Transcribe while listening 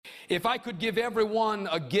If I could give everyone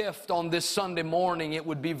a gift on this Sunday morning, it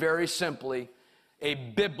would be very simply a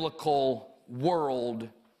biblical world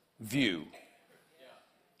view.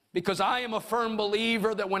 Because I am a firm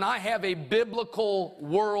believer that when I have a biblical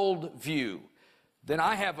world view, then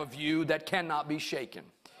I have a view that cannot be shaken.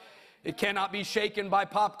 It cannot be shaken by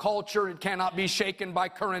pop culture. It cannot be shaken by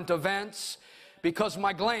current events. Because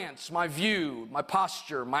my glance, my view, my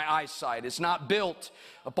posture, my eyesight is not built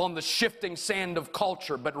upon the shifting sand of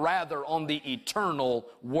culture, but rather on the eternal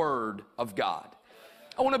Word of God.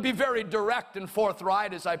 I want to be very direct and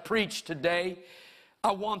forthright as I preach today.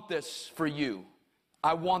 I want this for you.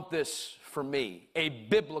 I want this for me. A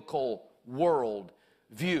biblical world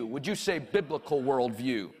view. Would you say biblical world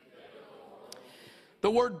view? The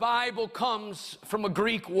word Bible comes from a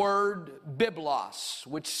Greek word, biblos,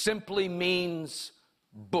 which simply means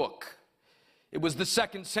book. It was the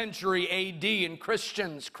 2nd century A.D., and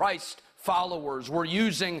Christians, Christ followers, were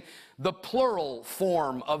using the plural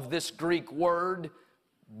form of this Greek word,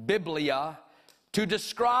 biblia, to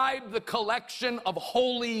describe the collection of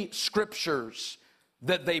holy scriptures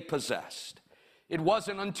that they possessed. It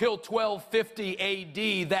wasn't until 1250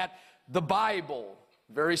 A.D. that the Bible,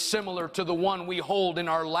 very similar to the one we hold in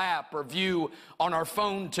our lap or view on our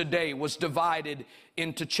phone today, was divided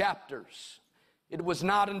into chapters. It was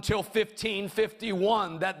not until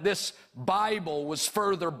 1551 that this Bible was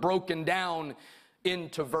further broken down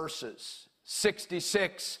into verses.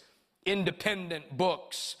 66 independent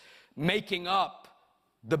books making up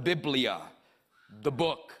the Biblia, the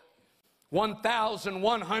book.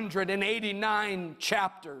 1,189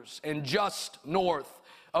 chapters and just north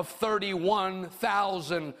of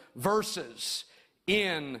 31,000 verses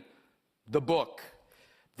in the book.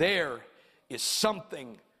 There is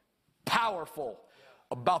something powerful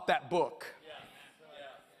about that book.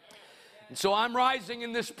 And so I'm rising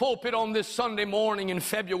in this pulpit on this Sunday morning in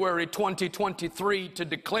February 2023 to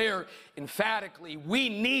declare emphatically, we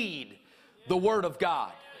need the Word of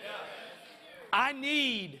God. I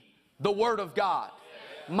need the Word of God.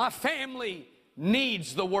 My family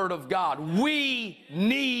needs the Word of God. We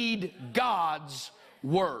need God's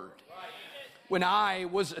Word. When I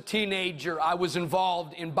was a teenager, I was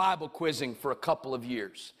involved in Bible quizzing for a couple of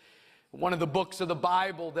years. One of the books of the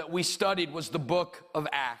Bible that we studied was the book of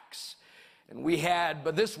Acts. And we had,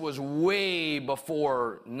 but this was way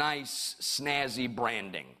before nice, snazzy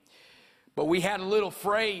branding. But we had a little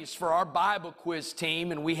phrase for our Bible quiz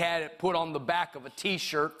team, and we had it put on the back of a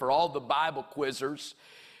t-shirt for all the Bible quizzers.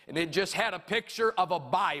 And it just had a picture of a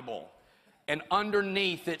Bible. And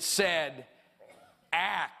underneath it said,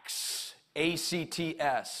 Acts,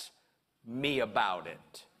 A-C-T-S, me about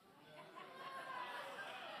it.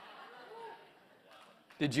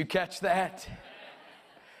 Did you catch that?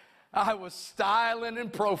 I was styling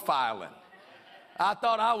and profiling. I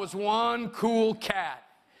thought I was one cool cat.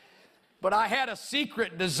 But I had a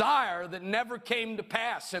secret desire that never came to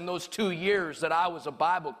pass in those 2 years that I was a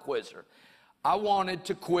Bible quizzer. I wanted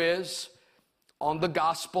to quiz on the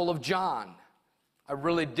Gospel of John. I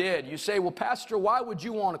really did. You say, well, Pastor, why would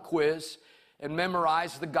you want to quiz and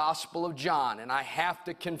memorize the Gospel of John? And I have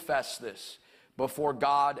to confess this before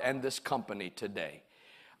God and this company today.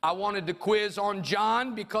 I wanted to quiz on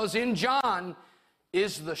John because in John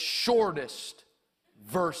is the shortest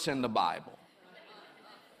verse in the Bible.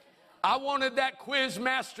 I wanted that quiz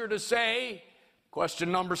master to say,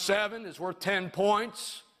 question number 7 is worth 10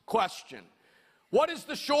 points. Question, what is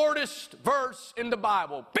the shortest verse in the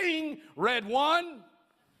Bible? Bing, read 1.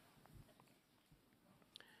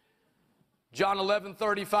 John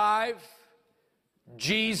 11:35,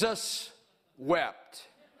 Jesus wept.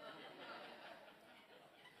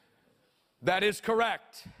 That is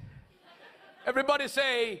correct. Everybody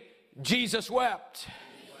say, Jesus wept.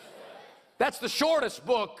 That's the shortest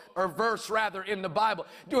book, or verse rather, in the Bible.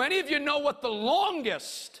 Do any of you know what the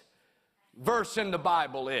longest verse in the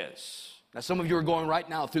Bible is? Now, some of you are going right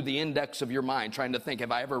now through the index of your mind, trying to think,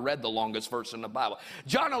 have I ever read the longest verse in the Bible?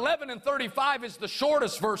 John 11:35 is the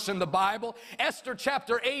shortest verse in the Bible. Esther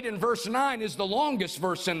chapter 8 and verse 9 is the longest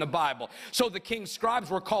verse in the Bible. So the king's scribes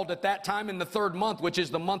were called at that time in the 3rd month, which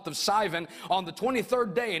is the month of Sivan, on the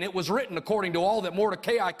 23rd day. And it was written according to all that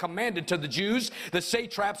Mordecai commanded to the Jews, the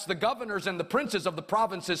satraps, the governors, and the princes of the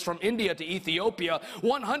provinces from India to Ethiopia,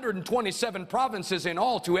 127 provinces in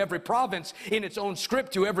all, to every province in its own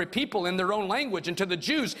script, to every people in their own language, and to the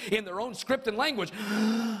Jews in their own script and language.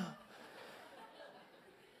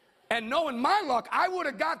 And knowing my luck, I would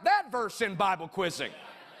have got that verse in Bible quizzing.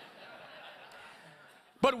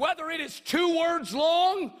 But whether it is 2 words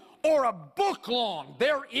long or a book long,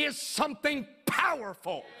 there is something powerful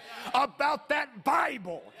powerful about that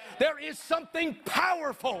Bible. There is something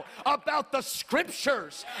powerful about the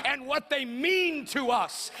Scriptures and what they mean to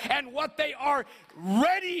us and what they are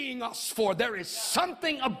readying us for. There is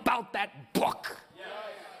something about that book.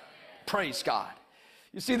 Praise God.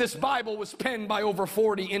 You see, this Bible was penned by over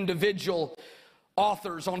 40 individual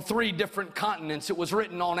authors on 3 different continents. It was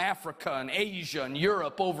written on Africa and Asia and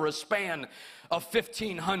Europe over a span of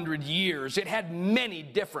 1,500 years. It had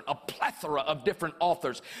a plethora of different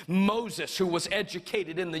authors. Moses, who was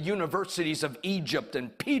educated in the universities of Egypt,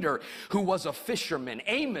 and Peter, who was a fisherman,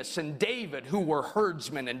 Amos and David, who were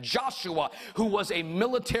herdsmen, and Joshua, who was a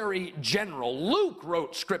military general. Luke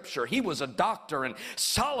wrote scripture. He was a doctor, and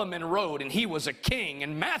Solomon wrote, and he was a king,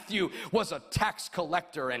 and Matthew was a tax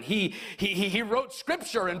collector, and he wrote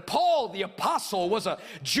scripture, and Paul, the apostle, was a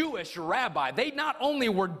Jewish rabbi. They not only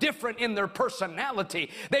were different in their personality,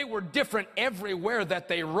 they were different everywhere that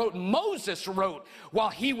they wrote. Moses wrote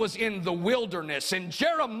while he was in the wilderness, and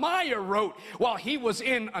Jeremiah wrote while he was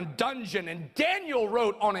in a dungeon, and Daniel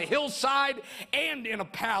wrote on a hillside and in a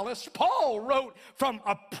palace. Paul wrote from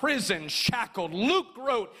a prison shackled. Luke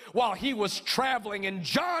wrote while he was traveling, and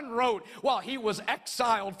John wrote while he was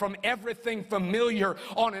exiled from everything familiar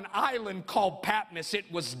on an island called Patmos.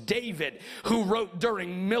 It was David who wrote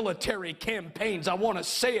during military campaigns. I want to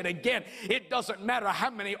say it again. It doesn't matter how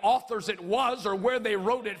many authors it was or where they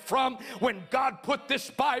wrote it from. When God put this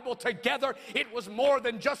Bible together, it was more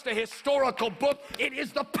than just a historical book. It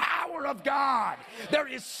is the power of God. There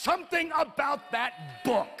is something about that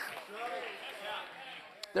book.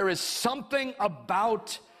 There is something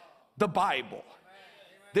about the Bible.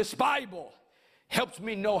 This Bible helps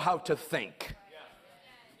me know how to think.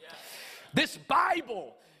 This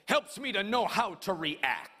Bible helps me to know how to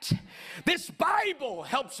react. This Bible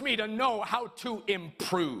helps me to know how to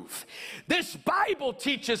improve. This Bible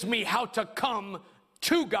teaches me how to come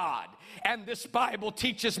to God. And this Bible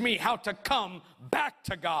teaches me how to come back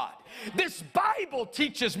to God. This Bible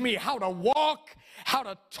teaches me how to walk, how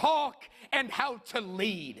to talk, and how to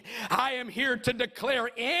lead. I am here to declare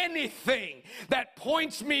anything that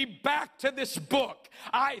points me back to this book,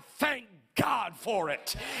 I thank God for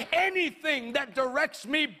it. Anything that directs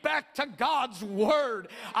me back to God's Word,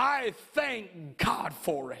 I thank God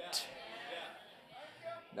for it.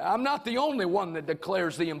 Now, I'm not the only one that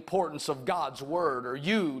declares the importance of God's Word, or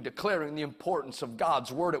you declaring the importance of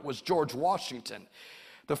God's Word. It was George Washington,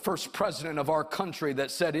 the first president of our country,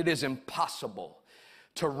 that said it is impossible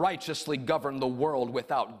to righteously govern the world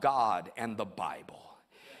without God and the Bible.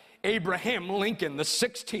 Abraham Lincoln, the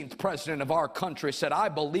 16th president of our country, said, I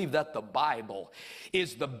believe that the Bible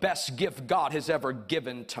is the best gift God has ever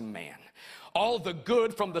given to man. All the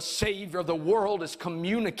good from the Savior of the world is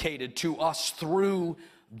communicated to us through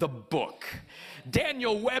the book.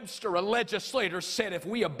 Daniel Webster, a legislator, said if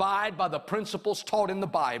we abide by the principles taught in the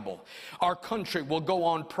Bible, our country will go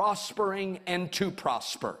on prospering and to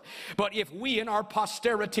prosper. But if we in our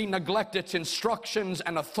posterity neglect its instructions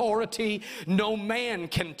and authority, no man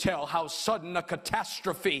can tell how sudden a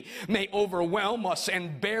catastrophe may overwhelm us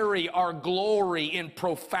and bury our glory in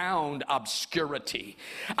profound obscurity.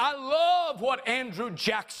 I love what Andrew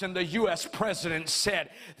Jackson, the U.S. president,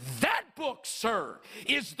 said. That book, sir,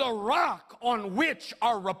 is the rock on which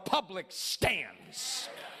our republic stands.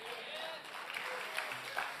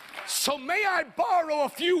 So may I borrow a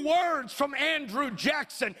few words from Andrew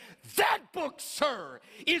Jackson? That book, sir,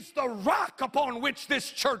 is the rock upon which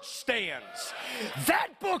this church stands.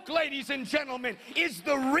 That book, ladies and gentlemen, is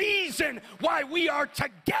the reason why we are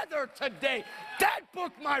together today. That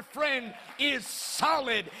book, my friend, is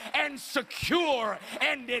solid and secure,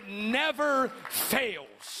 and it never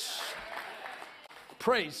fails.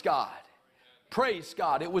 Praise God. Praise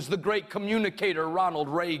God. It was the great communicator Ronald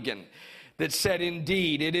Reagan that said,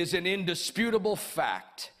 indeed, it is an indisputable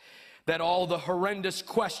fact that all the horrendous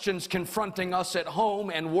questions confronting us at home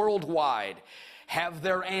and worldwide have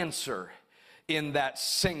their answer in that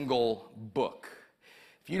single book.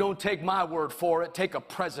 If you don't take my word for it, take a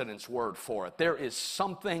president's word for it. There is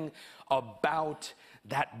something about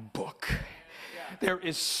that book. There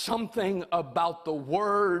is something about the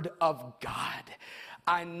Word of God.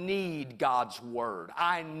 I need God's Word.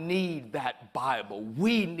 I need that Bible.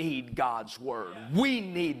 We need God's Word. We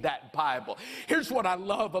need that Bible. Here's what I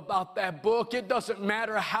love about that book. It doesn't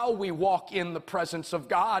matter how we walk in the presence of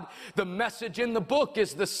God. The message in the book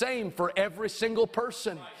is the same for every single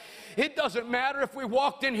person. It doesn't matter if we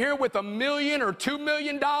walked in here with $1 million or $2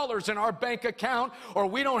 million in our bank account, or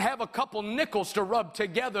we don't have a couple nickels to rub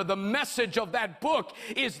together. The message of that book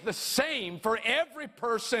is the same for every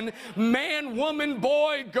person, man, woman,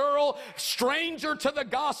 boy, girl, stranger to the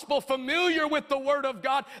gospel, familiar with the Word of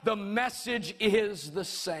God. The message is the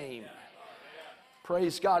same.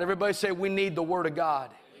 Praise God. Everybody say, we need the Word of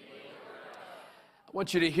God. I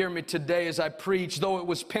want you to hear me today as I preach. Though it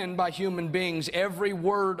was penned by human beings, every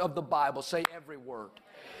word of the Bible, say every word.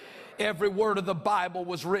 Every word of the Bible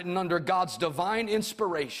was written under God's divine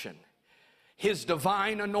inspiration, His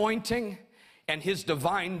divine anointing, and His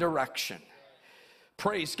divine direction.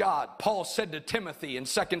 Praise God. Paul said to Timothy in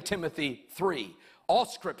 2 Timothy 3, all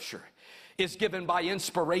Scripture is given by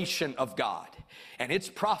inspiration of God, and it's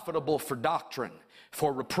profitable for doctrine,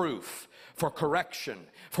 for reproof, for correction,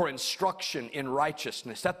 for instruction in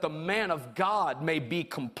righteousness, that the man of God may be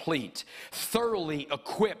complete, thoroughly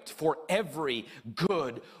equipped for every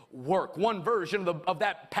good work. One version of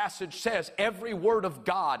that passage says, every word of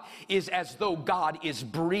God is as though God is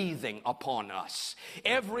breathing upon us.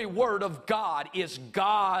 Every word of God is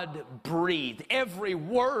God-breathed. Every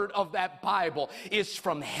word of that Bible is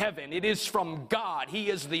from heaven. It is from God. He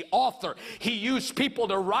is the author. He used people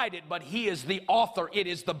to write it, but He is the author. It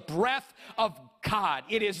is the breath of God.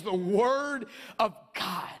 It is the Word of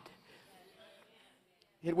God.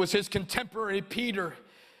 It was his contemporary Peter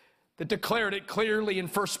that declared it clearly in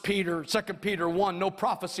 2 Peter 1, no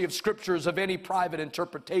prophecy of Scripture is of any private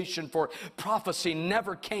interpretation, for prophecy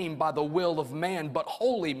never came by the will of man, but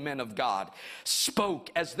holy men of God spoke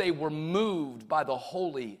as they were moved by the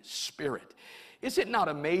Holy Spirit. Is it not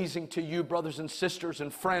amazing to you, brothers and sisters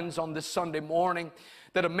and friends, on this Sunday morning,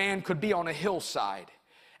 that a man could be on a hillside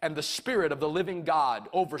and the Spirit of the living God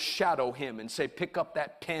overshadow him and say, pick up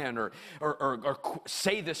that pen or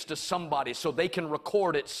say this to somebody so they can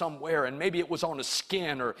record it somewhere. And maybe it was on a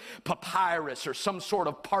skin or papyrus or some sort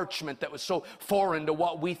of parchment that was so foreign to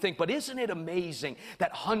what we think. But isn't it amazing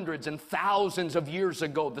that hundreds and thousands of years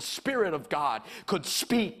ago, the Spirit of God could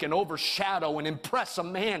speak and overshadow and impress a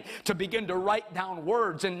man to begin to write down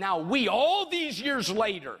words. And now we, all these years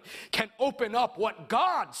later, can open up what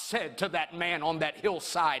God said to that man on that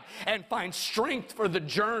hillside and find strength for the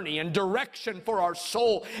journey and direction for our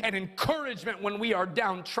soul and encouragement when we are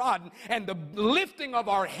downtrodden and the lifting of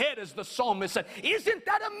our head, as the psalmist said. Isn't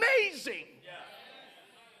that amazing?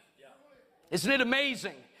 Isn't it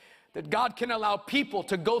amazing that God can allow people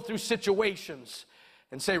to go through situations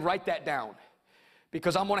and say, write that down?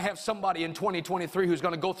 Because I'm going to have somebody in 2023 who's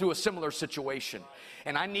going to go through a similar situation,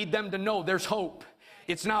 and I need them to know there's hope.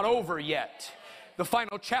 It's not over yet. The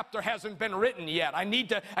final chapter hasn't been written yet. I need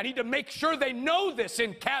to make sure they know this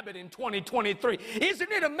in Cabot in 2023.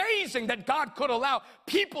 Isn't it amazing that God could allow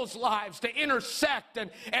people's lives to intersect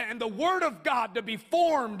and the Word of God to be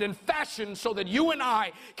formed and fashioned so that you and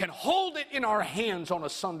I can hold it in our hands on a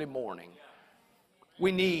Sunday morning?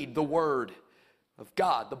 We need the Word of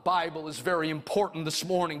God. The Bible is very important this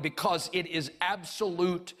morning because it is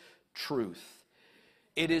absolute truth.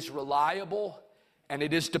 It is reliable and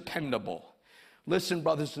it is dependable. Listen,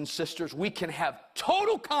 brothers and sisters, we can have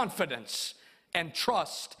total confidence and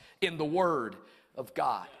trust in the Word of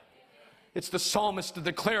God. It's the psalmist that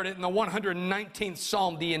declared it in the 119th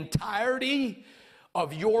Psalm. The entirety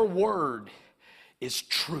of your Word is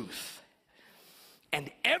truth, and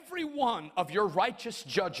every one of your righteous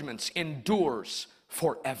judgments endures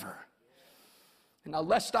forever. And now,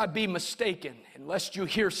 lest I be mistaken, and lest you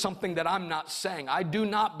hear something that I'm not saying, I do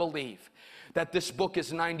not believe that this book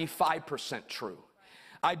is 95% true.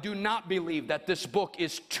 I do not believe that this book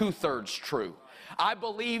is 2/3 true. I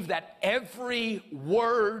believe that every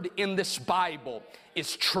word in this Bible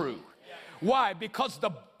is true. Why? Because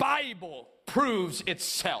the Bible proves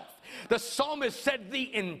itself. The psalmist said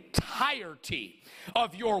the entirety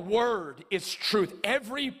of your word is truth.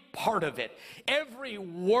 Every part of it, every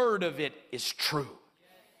word of it is true.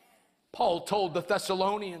 Paul told the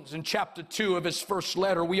Thessalonians in chapter 2 of his first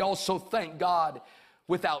letter, we also thank God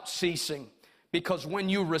without ceasing, because when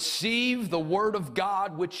you received the word of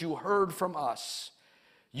God which you heard from us,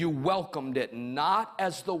 you welcomed it not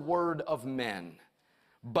as the word of men,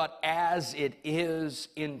 but as it is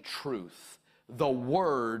in truth, the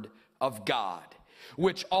word of God,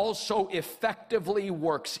 which also effectively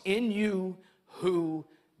works in you who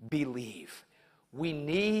believe. We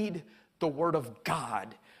need the word of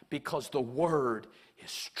God because the word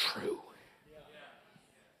is true.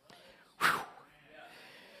 Whew.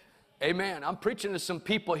 Amen. I'm preaching to some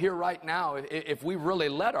people here right now. If we really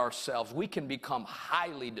let ourselves, we can become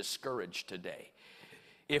highly discouraged today.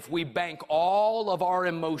 If we bank all of our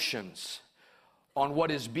emotions on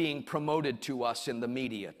what is being promoted to us in the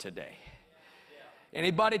media today?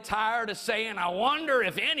 Anybody tired of saying, I wonder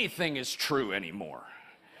if anything is true anymore?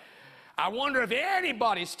 I wonder if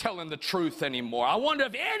anybody's telling the truth anymore. I wonder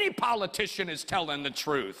if any politician is telling the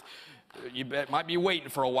truth. You might be waiting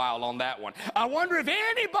for a while on that one. I wonder if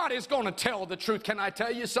anybody's going to tell the truth. Can I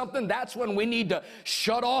tell you something? That's when we need to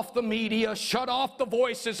shut off the media, shut off the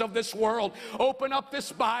voices of this world, open up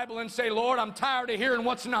this Bible and say, Lord, I'm tired of hearing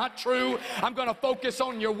what's not true. I'm going to focus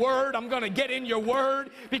on your word. I'm going to get in your word,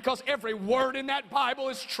 because every word in that Bible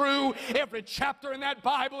is true. Every chapter in that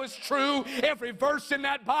Bible is true. Every verse in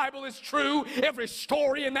that Bible is true. Every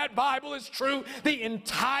story in that Bible is true. The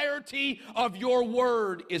entirety of your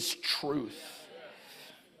word is truth.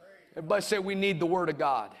 Everybody say, we need the Word of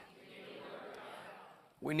God.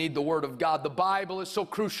 We need the Word of God. The Bible is so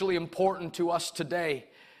crucially important to us today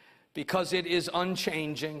because it is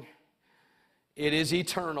unchanging, it is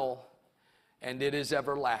eternal, and it is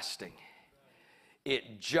everlasting.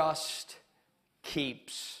 It just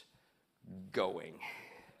keeps going.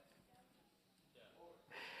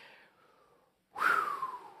 Whew.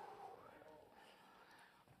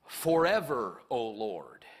 Forever, O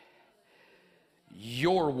Lord,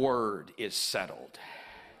 your word is settled.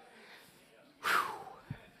 Whew.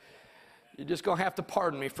 You're just going to have to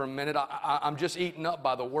pardon me for a minute. I'm just eaten up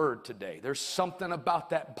by the word today. There's something about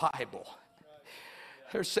that Bible.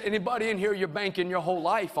 There's anybody in here, you're banking your whole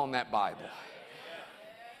life on that Bible.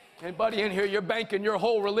 Anybody in here, you're banking your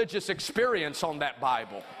whole religious experience on that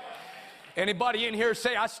Bible. Anybody in here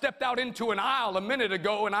say, I stepped out into an aisle a minute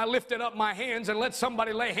ago and I lifted up my hands and let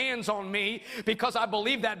somebody lay hands on me because I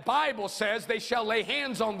believe that Bible says they shall lay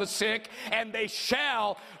hands on the sick and they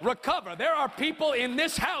shall recover. There are people in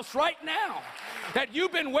this house right now that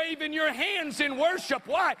you've been waving your hands in worship.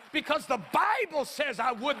 Why? Because the Bible says,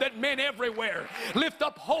 I would that men everywhere lift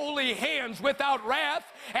up holy hands without wrath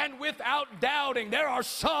and without doubting. There are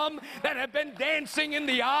some that have been dancing in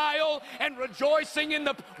the aisle and rejoicing in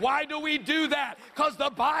the... Why do we do that? Because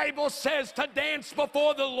the Bible says to dance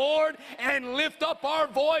before the Lord and lift up our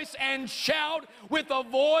voice and shout with a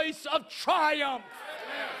voice of triumph.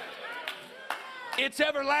 It's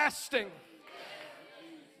everlasting.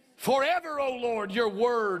 Forever, O Lord, your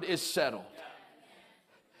word is settled.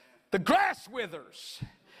 The grass withers,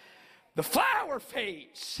 the flower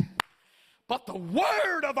fades, but the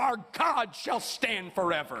word of our God shall stand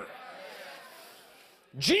forever.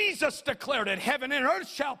 Jesus declared it, heaven and earth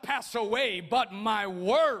shall pass away, but my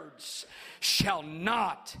words shall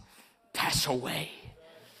not pass away.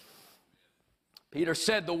 Peter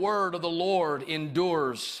said the word of the Lord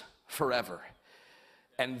endures forever.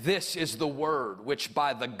 And this is the word which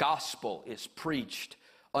by the gospel is preached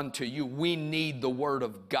unto you. We need the word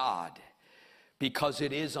of God because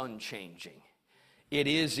it is unchanging, it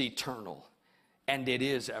is eternal, and it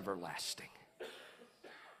is everlasting.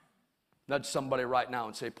 Nudge somebody right now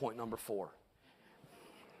and say point number 4.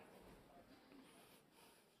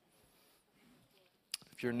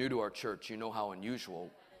 If you're new to our church, you know how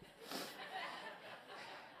unusual.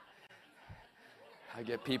 I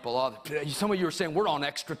get people, some of you are saying we're on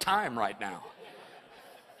extra time right now.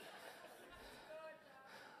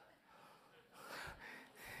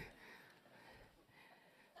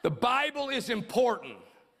 The Bible is important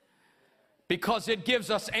because it gives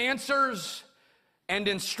us answers and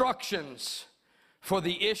instructions for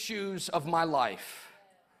the issues of my life.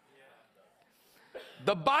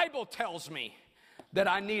 The Bible tells me that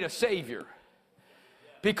I need a Savior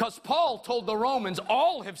because Paul told the Romans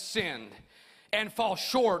all have sinned and fall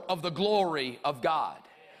short of the glory of God.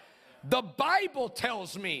 The Bible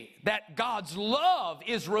tells me that God's love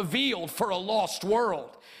is revealed for a lost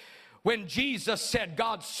world. When Jesus said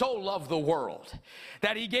God so loved the world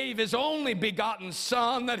that he gave his only begotten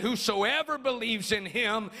Son, that whosoever believes in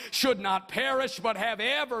him should not perish but have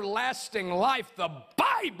everlasting life. The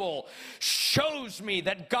Bible shows me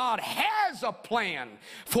that God has a plan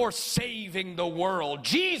for saving the world.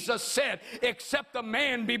 Jesus said, except a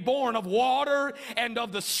man be born of water and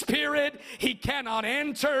of the Spirit, he cannot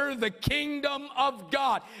enter the kingdom of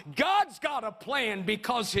God. God's got a plan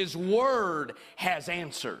because his word has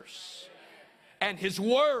answers. And his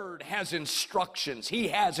word has instructions. He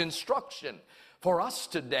has instruction for us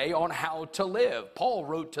today on how to live. Paul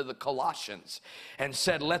wrote to the Colossians and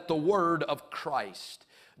said, let the word of Christ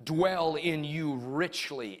dwell in you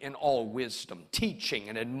richly in all wisdom, teaching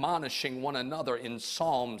and admonishing one another in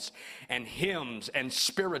psalms and hymns and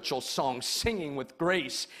spiritual songs, singing with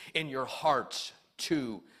grace in your hearts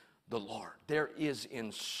to the Lord. There is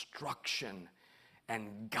instruction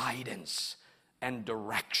and guidance and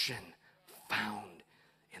direction found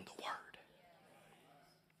in the word.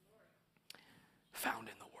 found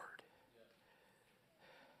in the Word.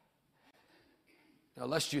 Now,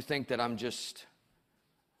 lest you think that I'm just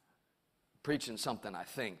preaching something I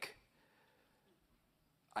think,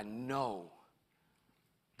 I know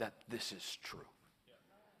that this is true.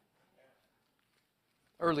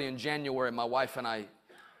 Early in January, my wife and I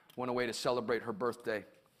went away to celebrate her birthday,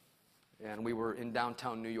 and we were in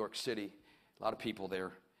downtown New York City. A lot of people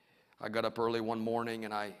there. I got up early one morning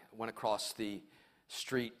and I went across the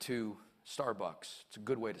street to Starbucks. It's a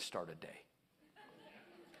good way to start a day.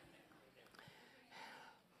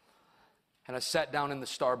 And I sat down in the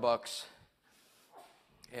Starbucks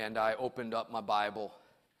and I opened up my Bible.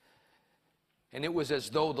 And it was as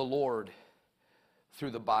though the Lord,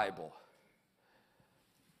 through the Bible,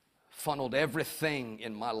 funneled everything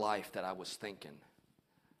in my life that I was thinking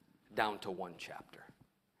down to one chapter.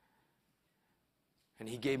 And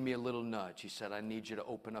he gave me a little nudge. He said, I need you to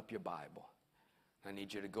open up your Bible. I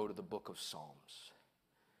need you to go to the book of Psalms.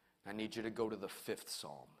 I need you to go to the 5th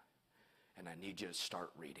Psalm. And I need you to start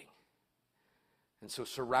reading. And so,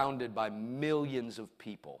 surrounded by millions of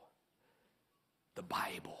people, the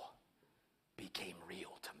Bible became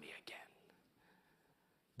real to me again.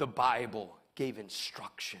 The Bible gave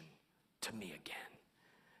instruction to me again.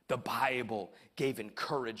 The Bible gave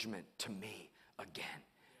encouragement to me again.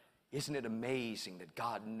 Isn't it amazing that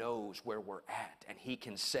God knows where we're at, and he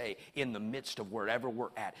can say in the midst of wherever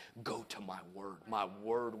we're at, go to my Word. My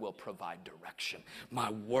Word will provide direction.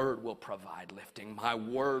 My Word will provide lifting. My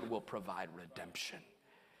Word will provide redemption.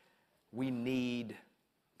 We need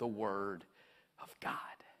the Word of God.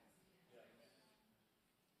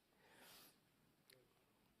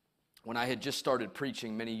 When I had just started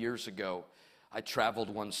preaching many years ago, I traveled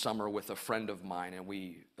one summer with a friend of mine, and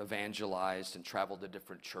we evangelized and traveled to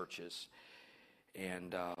different churches.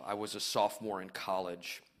 And I was a sophomore in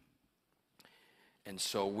college. And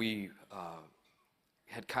so we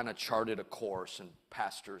had kind of charted a course, and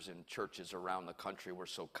pastors in churches around the country were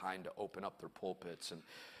so kind to open up their pulpits and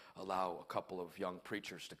allow a couple of young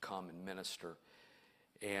preachers to come and minister.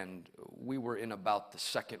 And we were in about the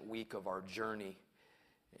second week of our journey.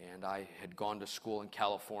 And I had gone to school in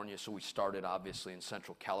California, so we started obviously in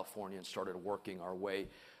Central California and started working our way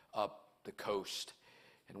up the coast.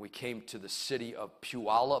 And we came to the city of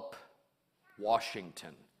Puyallup,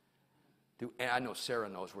 Washington. I know Sarah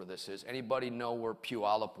knows where this is. Anybody know where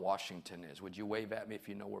Puyallup, Washington is? Would you wave at me if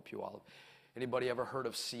you know where Puyallup? Anybody ever heard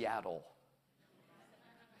of Seattle?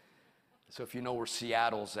 So if you know where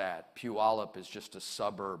Seattle's at, Puyallup is just a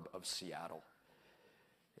suburb of Seattle.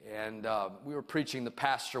 And we were preaching. The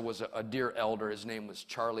pastor was a dear elder. His name was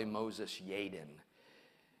Charlie Moses Yaden.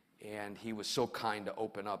 And he was so kind to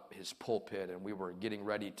open up his pulpit, and we were getting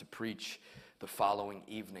ready to preach the following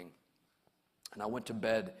evening. And I went to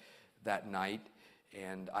bed that night,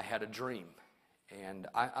 and I had a dream. And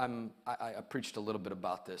I preached a little bit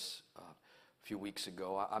about this a few weeks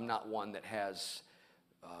ago. I'm not one that has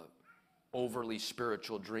overly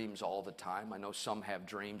spiritual dreams all the time. I know some have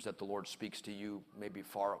dreams that the Lord speaks to you maybe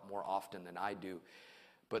far more often than I do.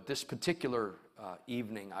 But this particular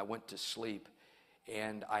evening, I went to sleep,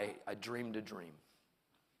 and I dreamed a dream.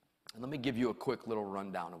 And let me give you a quick little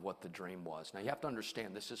rundown of what the dream was. Now, you have to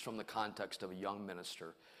understand, this is from the context of a young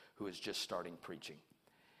minister who is just starting preaching.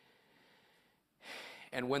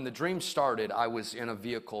 And when the dream started, I was in a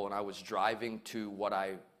vehicle, and I was driving to what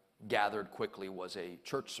I gathered quickly was a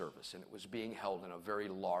church service, and it was being held in a very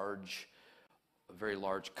large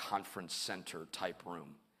conference center type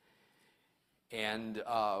room. And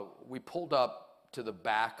we pulled up to the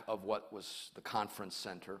back of what was the conference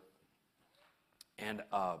center, and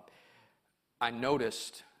I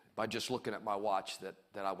noticed by just looking at my watch that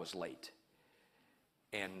I was late,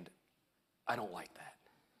 and I don't like that.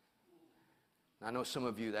 And I know some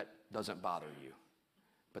of you that doesn't bother you,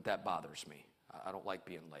 but that bothers me. I don't like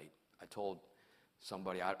being late. I told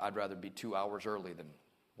somebody I'd rather be 2 hours early than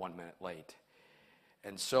 1 minute late.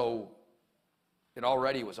 And so it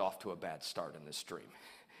already was off to a bad start in this dream.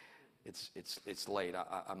 It's late.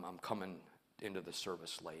 I'm coming into the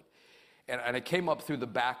service late. And I came up through the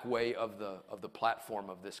back way of the platform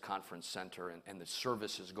of this conference center, and the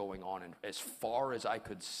service is going on. And as far as I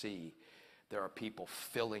could see, there are people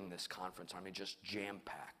filling this conference. I mean, just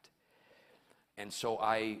jam-packed. And so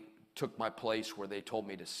I took my place where they told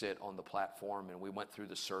me to sit on the platform, and we went through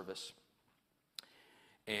the service.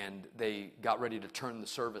 And they got ready to turn the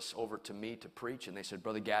service over to me to preach, and they said,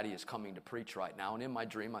 Brother Gaddy is coming to preach right now. And in my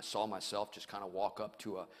dream, I saw myself just kind of walk up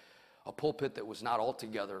to a pulpit that was not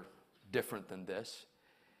altogether different than this.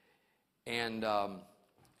 And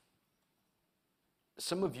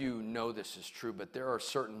some of you know this is true, but there are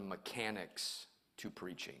certain mechanics to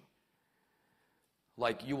preaching.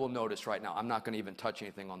 Like you will notice right now, I'm not going to even touch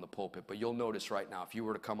anything on the pulpit, but you'll notice right now, if you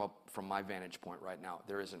were to come up from my vantage point right now,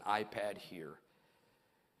 there is an iPad here,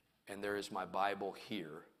 and there is my Bible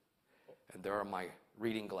here, and there are my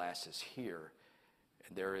reading glasses here,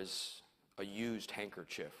 and there is a used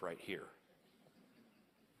handkerchief right here.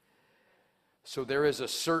 So there is a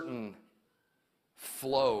certain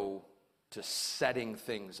flow to setting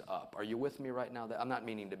things up. Are you with me right now? I'm not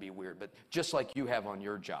meaning to be weird, but just like you have on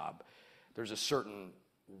your job, there's a certain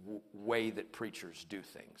way that preachers do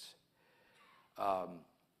things.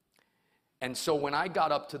 And so when I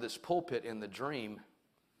got up to this pulpit in the dream,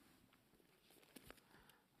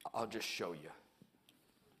 I'll just show you.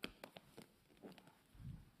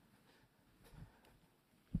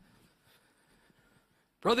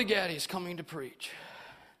 Brother Gaddy is coming to preach.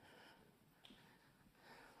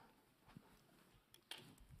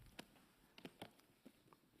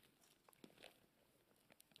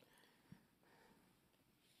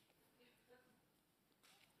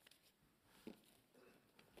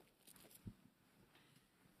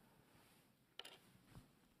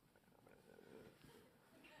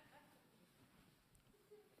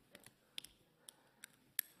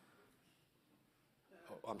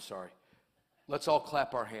 Oh, I'm sorry. Let's all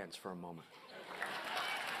clap our hands for a moment.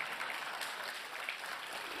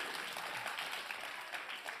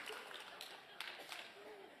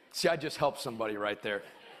 See, I just helped somebody right there.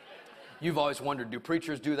 You've always wondered, do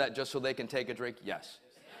preachers do that just so they can take a drink? Yes.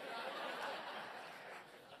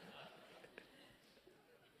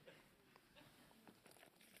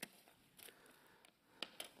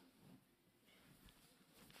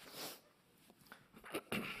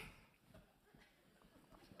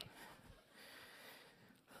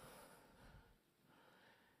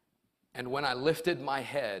 And when I lifted my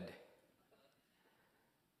head,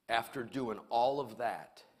 after doing all of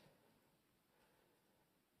that,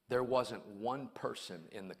 there wasn't one person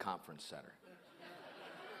in the conference center.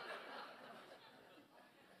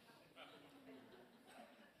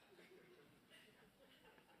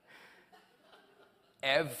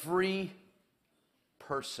 Every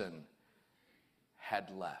person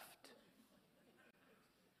had left.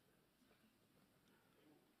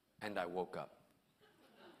 And I woke up.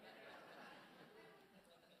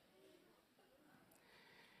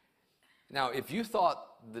 Now, if you thought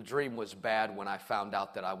the dream was bad when I found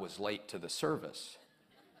out that I was late to the service,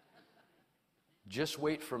 just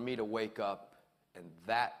wait for me to wake up and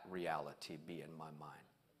that reality be in my mind.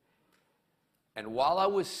 And while I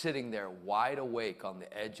was sitting there wide awake on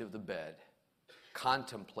the edge of the bed,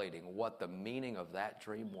 contemplating what the meaning of that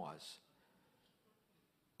dream was,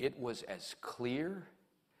 it was as clear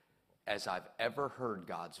as I've ever heard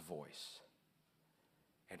God's voice.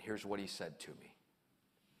 And here's what he said to me.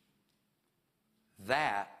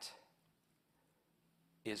 That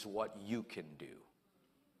is what you can do.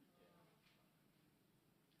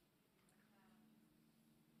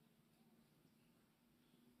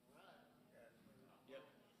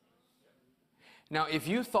 Now, if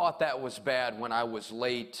you thought that was bad when I was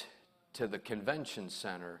late to the convention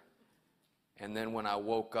center, and then when I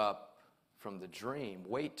woke up from the dream,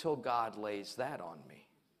 wait till God lays that on me.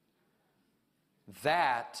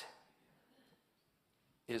 That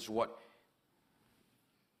is what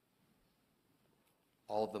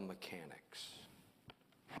all the mechanics,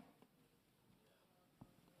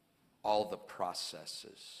 all the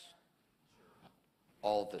processes,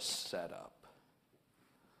 all the setup.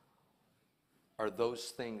 Are those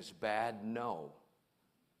things bad? No,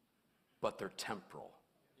 but they're temporal.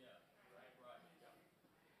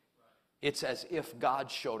 It's as if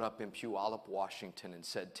God showed up in Puyallup, Washington and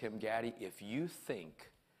said, Tim Gaddy, if you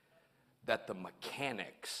think that the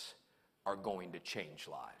mechanics are going to change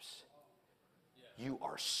lives, you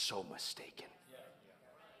are so mistaken.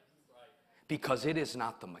 Because it is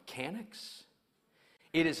not the mechanics.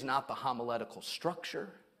 It is not the homiletical structure.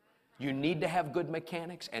 You need to have good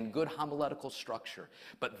mechanics and good homiletical structure.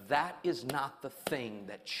 But that is not the thing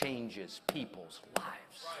that changes people's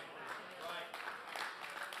lives.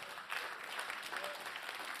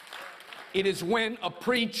 It is when a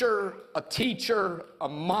preacher, a teacher, a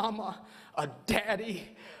mama, a daddy,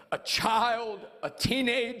 a child, a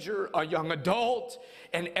teenager, a young adult,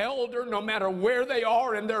 an elder, no matter where they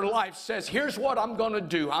are in their life, says, here's what I'm going to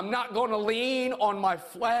do. I'm not going to lean on my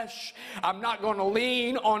flesh. I'm not going to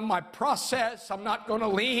lean on my process. I'm not going to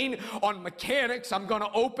lean on mechanics. I'm going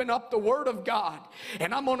to open up the Word of God,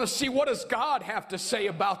 and I'm going to see, what does God have to say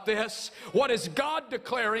about this? What is God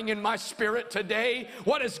declaring in my spirit today?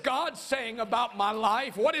 What is God saying about my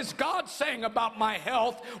life? What is God saying about my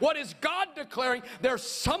health? What is God declaring? There's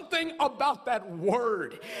something something about that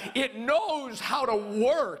word. It knows how to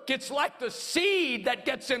work. It's like the seed that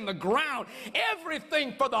gets in the ground.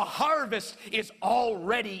 Everything for the harvest is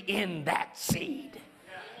already in that seed.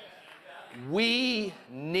 We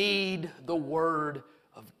need the word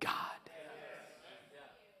of God.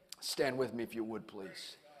 Stand with me if you would,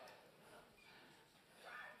 please.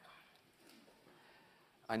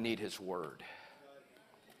 I need his word.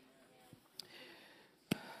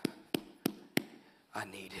 I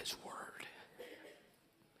need his word.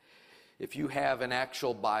 If you have an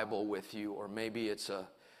actual Bible with you, or maybe it's a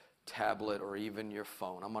tablet or even your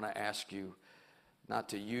phone, I'm going to ask you not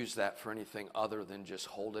to use that for anything other than just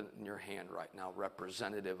hold it in your hand right now,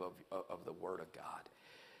 representative of the word of God.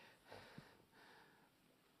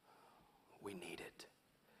 We need it.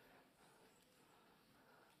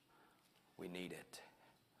 We need it.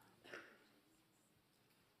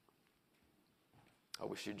 I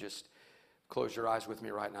wish you'd just close your eyes with me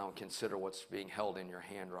right now and consider what's being held in your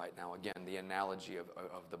hand right now. Again, the analogy of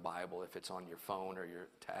the Bible, if it's on your phone or your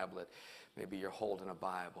tablet, maybe you're holding a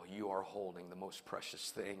Bible. You are holding the most precious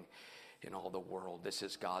thing in all the world. This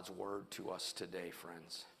is God's word to us today,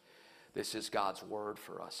 friends. This is God's word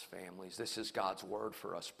for us, families. This is God's word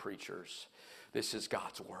for us, preachers. This is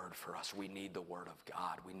God's word for us. We need the word of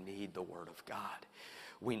God. We need the word of God.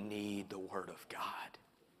 We need the word of God.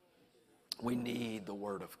 We need the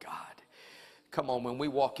word of God. Come on, when we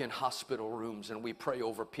walk in hospital rooms and we pray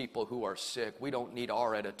over people who are sick, we don't need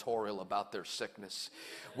our editorial about their sickness.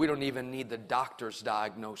 We don't even need the doctor's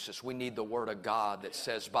diagnosis. We need the word of God that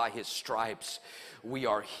says, by his stripes we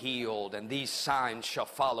are healed, and these signs shall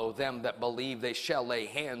follow them that believe. They shall lay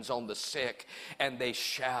hands on the sick, and they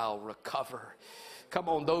shall recover. Come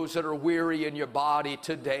on, those that are weary in your body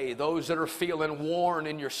today, those that are feeling worn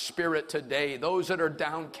in your spirit today, those that are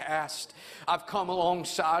downcast, I've come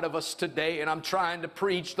alongside of us today, and I'm trying to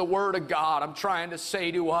preach the word of God. I'm trying to say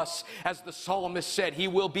to us, as the psalmist said, he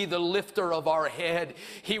will be the lifter of our head.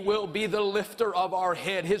 He will be the lifter of our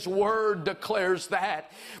head. His word declares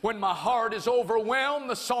that. When my heart is overwhelmed,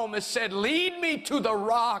 the psalmist said, lead me to the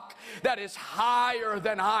rock that is higher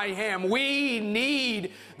than I am. We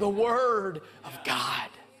need the word of God.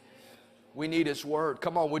 We need his word.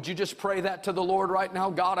 Come on, would you just pray that to the Lord right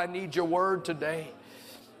now? God, I need your word today.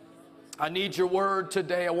 I need your word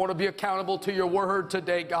today. I want to be accountable to your word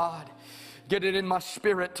today, God. Get it in my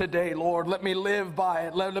spirit today, Lord. Let me live by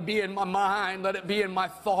it. Let it be in my mind. Let it be in my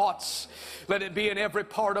thoughts. Let it be in every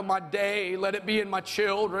part of my day. Let it be in my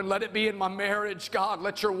children. Let it be in my marriage, God.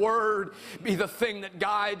 Let your word be the thing that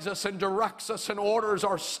guides us and directs us and orders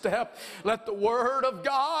our step. Let the word of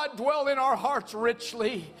God dwell in our hearts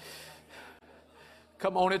richly.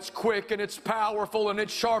 Come on, it's quick and it's powerful and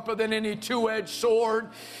it's sharper than any two-edged sword.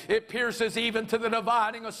 It pierces even to the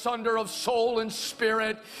dividing asunder of soul and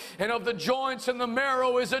spirit, and of the joints and the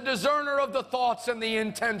marrow, is a discerner of the thoughts and the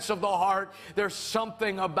intents of the heart. There's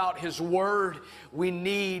something about his word. We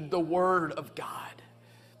need the word of God.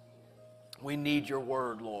 We need your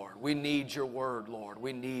word, Lord. We need your word, Lord.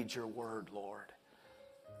 We need your word, Lord.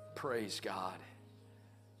 Praise God.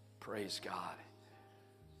 Praise God.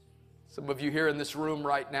 Some of you here in this room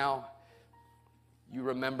right now, you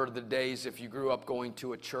remember the days, if you grew up going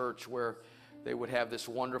to a church, where they would have this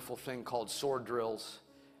wonderful thing called sword drills.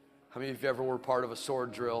 How many of you ever were part of a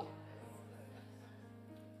sword drill?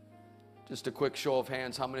 Just a quick show of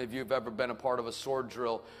hands, how many of you have ever been a part of a sword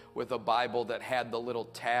drill with a Bible that had the little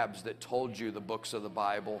tabs that told you the books of the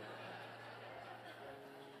Bible?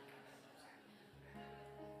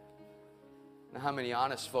 Now, how many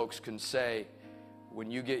honest folks can say, when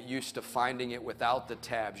you get used to finding it without the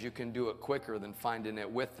tabs, you can do it quicker than finding it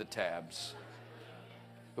with the tabs?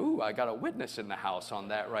 Ooh, I got a witness in the house on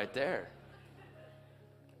that right there.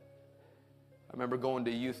 I remember going to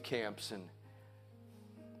youth camps, and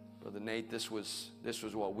Brother Nate, this was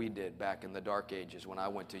what we did back in the dark ages when I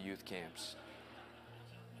went to youth camps.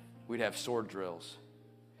 We'd have sword drills.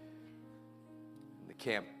 The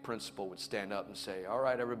camp principal would stand up and say, all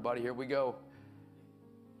right, everybody, here we go.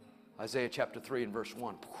 Isaiah chapter 3 and verse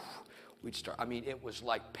 1. We'd start. I mean, it was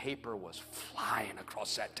like paper was flying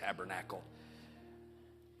across that tabernacle.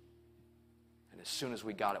 And as soon as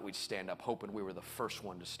we got it, we'd stand up, hoping we were the first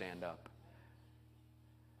one to stand up.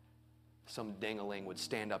 Some ding-a-ling would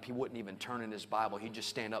stand up. He wouldn't even turn in his Bible. He'd just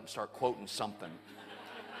stand up and start quoting something.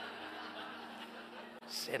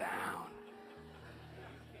 Sit down.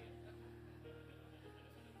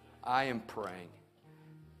 I am praying.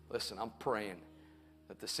 Listen, I'm praying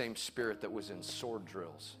that the same spirit that was in sword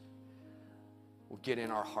drills will get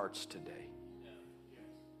in our hearts today.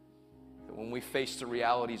 That when we face the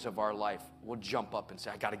realities of our life, we'll jump up and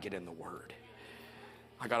say, I got to get in the Word.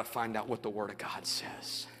 I got to find out what the Word of God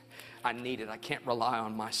says. I need it. I can't rely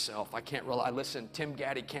on myself. I can't rely. Listen, Tim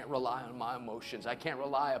Gaddy can't rely on my emotions. I can't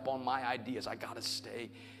rely upon my ideas. I got to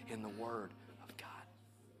stay in the Word of God.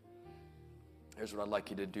 Here's what I'd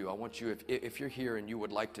like you to do. I want you, if you're here and you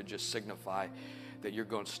would like to just signify that you're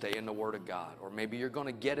going to stay in the Word of God, or maybe you're going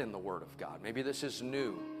to get in the Word of God. Maybe this is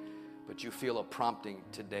new, but you feel a prompting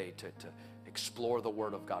today to explore the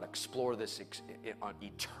Word of God. Explore this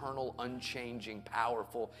eternal, unchanging,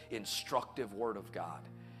 powerful, instructive Word of God.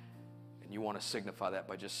 And you want to signify that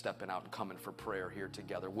by just stepping out and coming for prayer here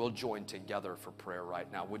together. We'll join together for prayer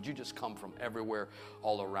right now. Would you just come from everywhere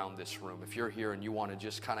all around this room? If you're here and you want to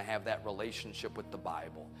just kind of have that relationship with the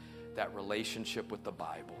Bible, that relationship with the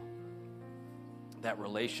Bible, that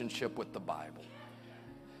relationship with the Bible.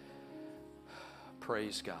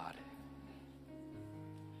 Praise God.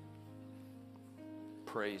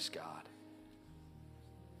 Praise God.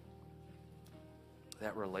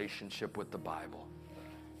 That relationship with the Bible.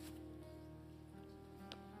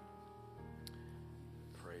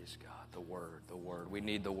 Praise God. The Word, the Word. We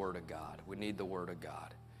need the Word of God. We need the Word of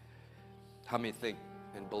God. How many think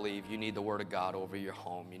and believe you need the Word of God over your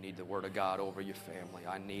home? You need the Word of God over your family.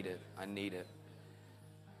 I need it. I need it.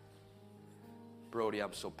 Brody,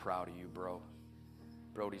 I'm so proud of you, bro.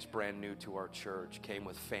 Brody's brand new to our church, came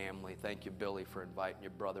with family. Thank you, Billy, for inviting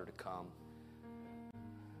your brother to come.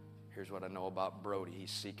 Here's what I know about Brody.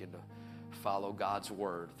 He's seeking to follow God's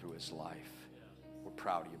Word through his life. We're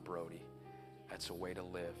proud of you, Brody. That's a way to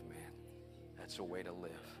live, man. That's a way to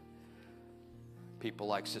live. People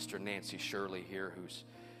like Sister Nancy Shirley here,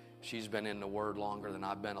 she's been in the Word longer than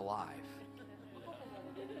I've been alive.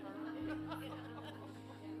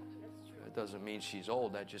 That doesn't mean she's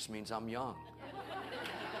old. That just means I'm young.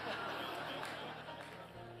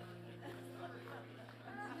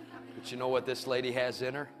 But you know what this lady has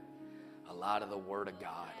in her? A lot of the Word of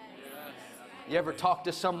God. You ever talk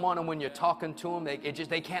to someone and when you're talking to them,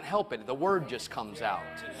 they can't help it. The Word just comes out.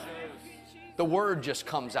 The Word just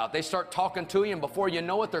comes out. They start talking to you and before you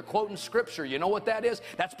know it, they're quoting Scripture. You know what that is?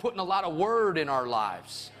 That's putting a lot of Word in our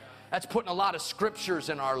lives. That's putting a lot of Scriptures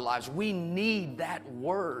in our lives. We need that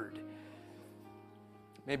Word.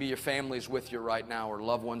 Maybe your family's with you right now or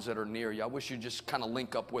loved ones that are near you. I wish you'd just kind of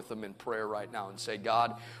link up with them in prayer right now and say,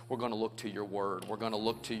 God, we're going to look to your Word. We're going to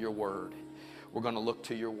look to your Word. We're going to look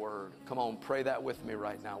to your Word. Come on, pray that with me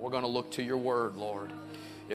right now. We're going to look to your Word, Lord.